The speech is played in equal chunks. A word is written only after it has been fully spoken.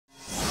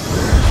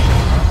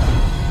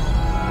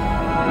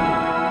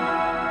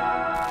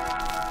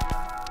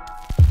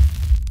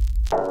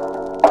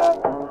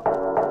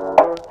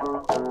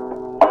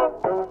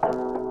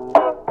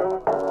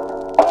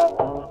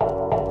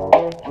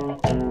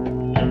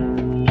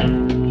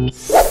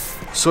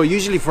So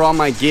usually for all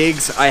my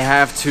gigs, I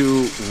have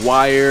to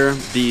wire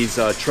these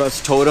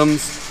truss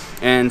totems.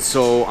 And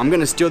so I'm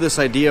gonna steal this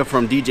idea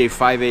from DJ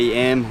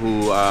 5am,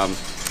 who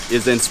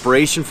is the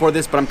inspiration for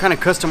this, but I'm kind of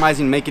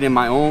customizing, making it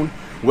my own,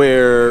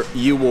 where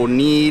you will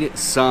need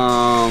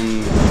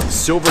some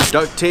silver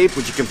duct tape,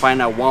 which you can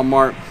find at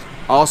Walmart.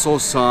 Also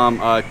some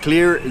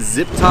clear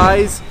zip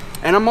ties.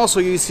 And I'm also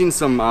using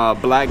some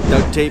black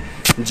duct tape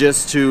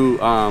just to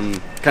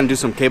kind of do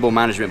some cable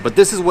management. But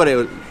this is what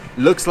it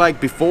looks like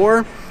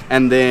before,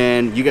 and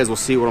then you guys will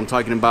see what I'm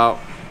talking about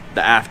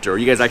the after.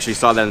 You guys actually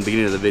saw that in the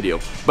beginning of the video,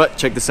 but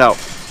check this out.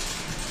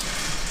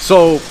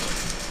 So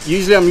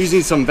usually I'm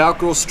using some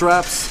Velcro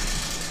straps,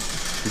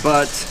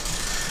 but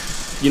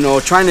you know,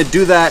 trying to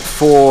do that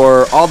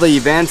for all the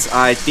events,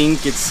 I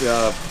think it's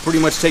pretty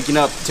much taking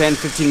up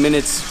 10-15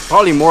 minutes,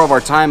 probably more of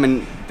our time,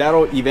 and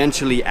that'll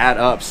eventually add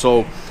up.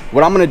 So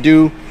what I'm gonna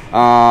do,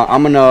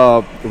 I'm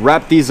gonna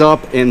wrap these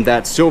up in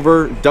that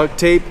silver duct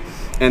tape,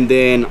 and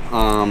then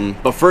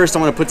but first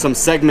I'm gonna put some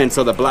segments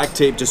of the black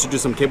tape just to do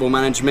some cable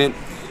management,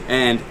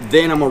 and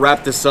then I'm gonna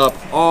wrap this up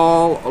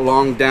all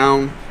along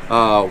down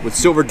with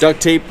silver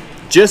duct tape,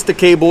 just the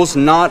cables,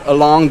 not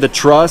along the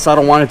truss. I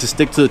don't want it to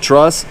stick to the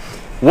truss.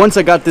 Once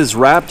I got this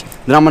wrapped,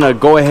 then I'm gonna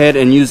go ahead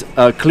and use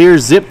clear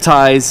zip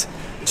ties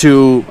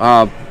to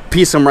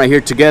piece them right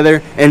here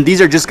together, and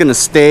these are just gonna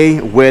stay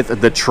with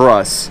the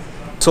truss.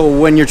 So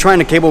when you're trying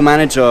to cable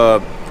manage a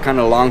kind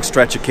of long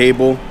stretch of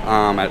cable,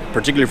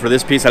 particularly for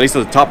this piece, at least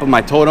at the top of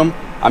my totem,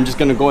 I'm just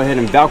gonna go ahead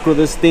and Velcro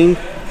this thing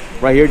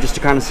right here just to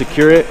kind of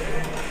secure it.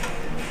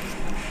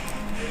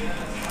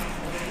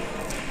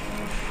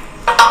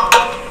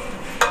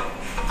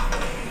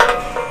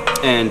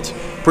 And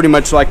pretty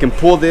much so I can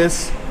pull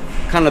this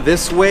kind of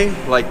this way,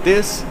 like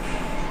this,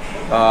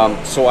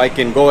 so I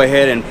can go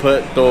ahead and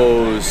put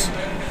those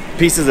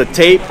pieces of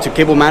tape to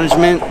cable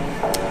management,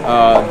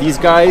 these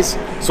guys,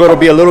 so it'll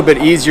be a little bit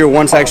easier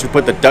once I actually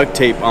put the duct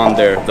tape on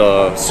there,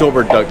 the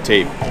silver duct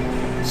tape.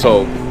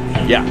 So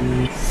yeah.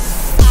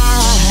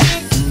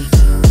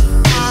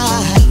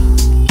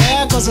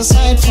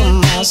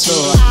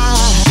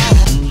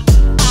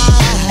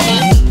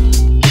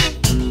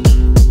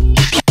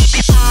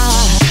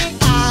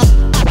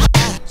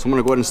 So I'm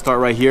gonna go ahead and start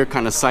right here,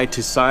 kind of side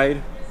to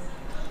side,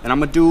 and I'm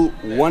gonna do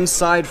one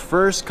side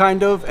first,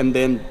 kind of, and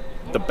then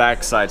the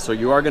back side. So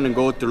you are gonna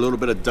go through a little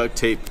bit of duct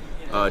tape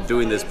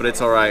doing this, but it's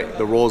all right.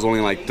 The roll is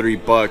only like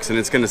 $3, and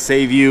it's gonna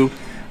save you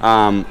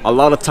a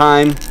lot of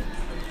time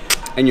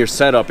in your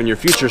setup, in your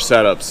future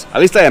setups. At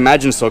least I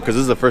imagine so, because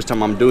this is the first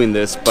time I'm doing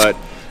this. But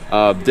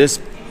this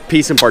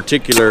piece in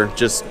particular,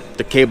 just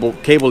the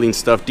cabling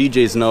stuff,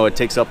 DJs know it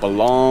takes up a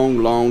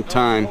long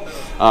time.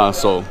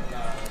 So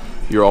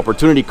your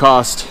opportunity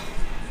cost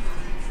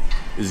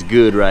is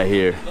good right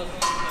here.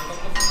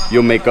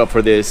 You'll make up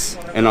for this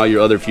and all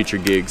your other future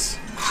gigs.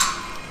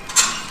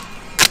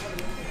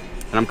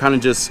 And I'm kind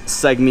of just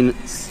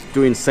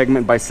doing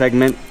segment by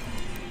segment.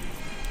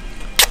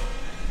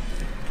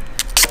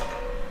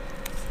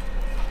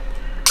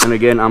 And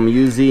again, I'm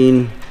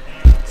using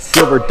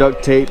silver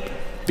duct tape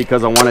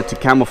because I want it to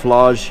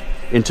camouflage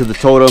into the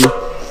totem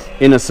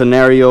in a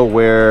scenario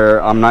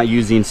where I'm not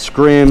using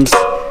scrims,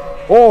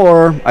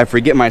 or I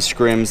forget my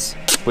scrims,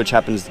 which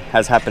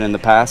has happened in the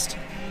past.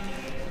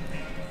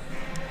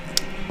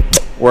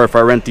 Or if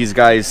I rent these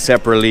guys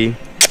separately,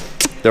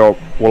 they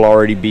will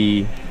already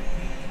be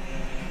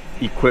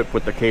equipped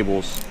with the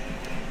cables.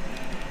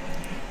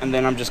 And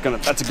then I'm just gonna,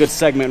 that's a good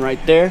segment right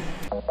there.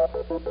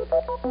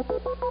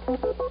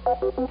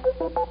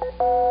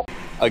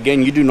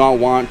 Again, you do not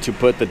want to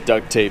put the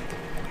duct tape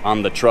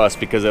on the truss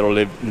because it'll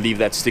leave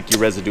that sticky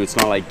residue. It's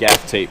not like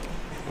gaff tape,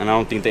 and I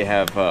don't think they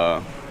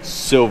have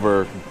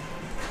silver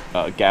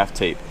gaff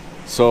tape.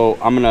 So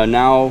I'm gonna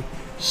now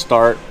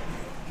start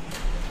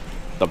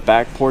the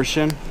back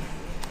portion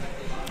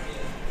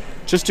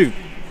just to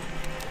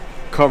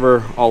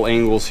cover all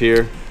angles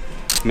here,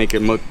 make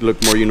it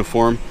look more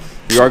uniform.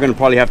 You are going to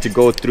probably have to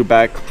go through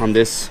back on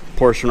this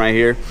portion right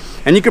here,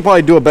 and you could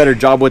probably do a better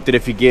job with it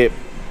if you get,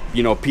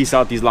 you know, piece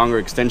out these longer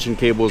extension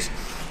cables.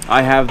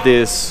 I have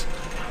this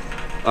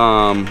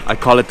I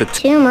call it the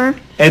tumor.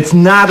 It's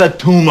not a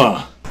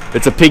tumor.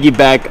 It's a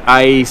piggyback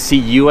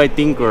ICU, I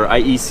think, or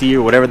IEC,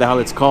 or whatever the hell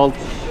it's called,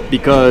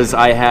 because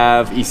I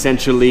have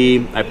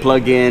essentially, I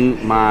plug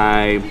in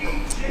my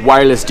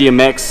wireless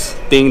DMX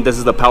thing. This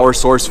is the power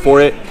source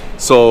for it.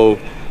 So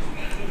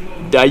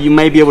you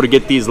may be able to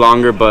get these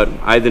longer, but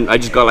I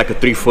just got like a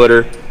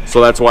 3-footer,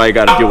 so that's why I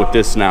got to deal with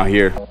this now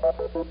here.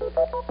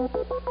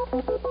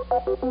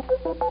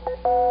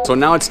 So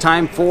now it's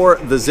time for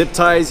the zip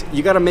ties.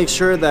 You got to make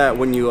sure that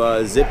when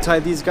you zip tie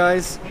these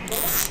guys,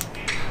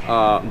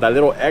 that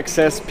little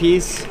excess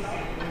piece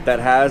that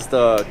has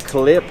the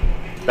clip,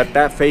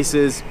 that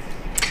faces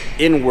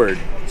inward.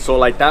 So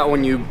like that,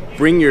 when you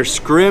bring your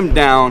scrim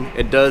down,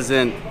 it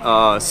doesn't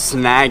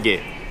snag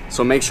it.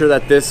 So make sure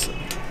that this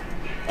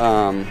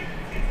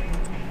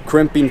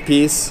crimping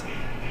piece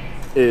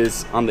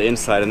is on the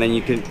inside, and then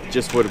you can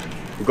just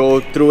go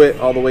through it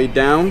all the way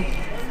down,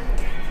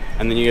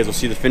 and then you guys will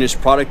see the finished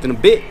product in a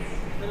bit.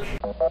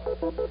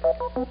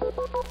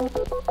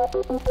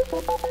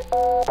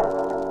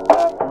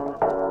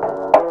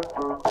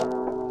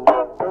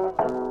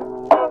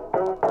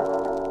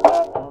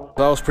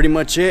 that's pretty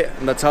much it.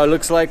 That's how it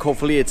looks like.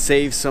 Hopefully it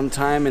saves some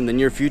time in the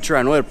near future.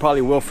 I know it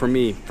probably will for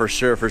me, for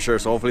sure.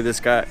 So hopefully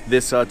this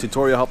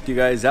tutorial helped you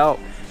guys out.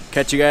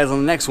 Catch you guys on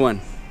the next one.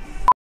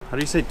 How do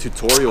you say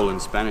tutorial in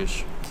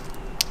Spanish?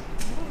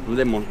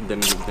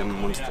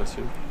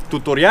 Demostración.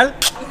 Tutorial?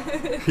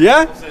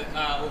 Yeah?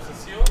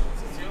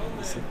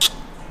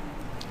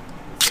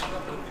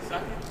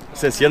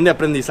 Sesión de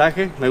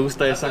aprendizaje. Me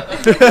gusta esa.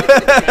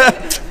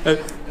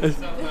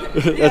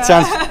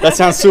 That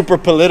sounds super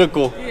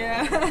political. Yeah.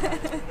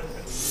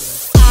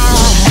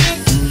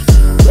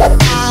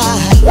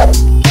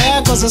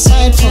 There goes a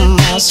sight from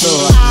my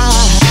soul.